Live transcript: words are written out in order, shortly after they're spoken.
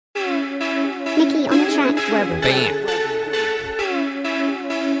Mickey on the track. Bam.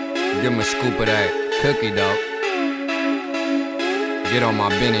 Give him a scoop of that cookie, though. Get on my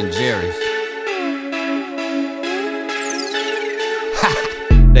Ben and Jerry's.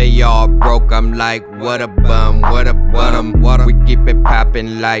 They all broke, I'm like, what a bum, what a bum. We keep it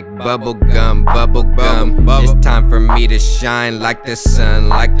poppin' like bubble gum, bubble gum. It's time for me to shine like the sun,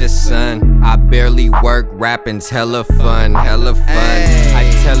 like the sun. I barely work, rapping's hella fun, hella fun.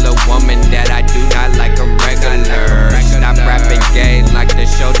 I tell a woman that I do not like 'em regular. Stop rapping gay like the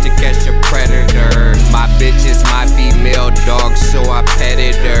show to catch a predator. My bitch is my female dog, so I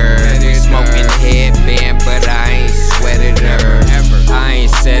petted her. Smoking headband, but I ain't sweated her. I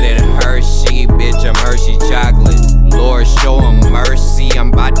ain't said it Hershey, bitch, I'm Hershey chocolate. Lord, show him mercy,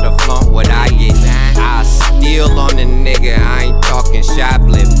 I'm about to flaunt what I get. I steal on a nigga, I ain't talking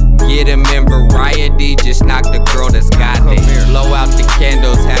shoplift. Get him in variety, just knock the girl that's got it. Blow out the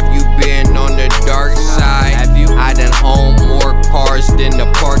candles, have you been on the dark side? I done own more cars than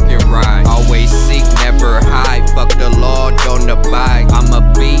the parking ride. Always seek, never hide, fuck the law, don't abide. I'm a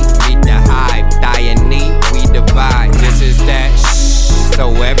beat, meet the hive, die and need, we divide. This is that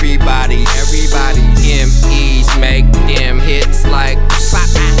so everybody, M-Eaze make them hits like pop.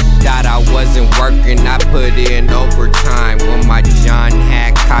 Thought I wasn't working, I put in overtime.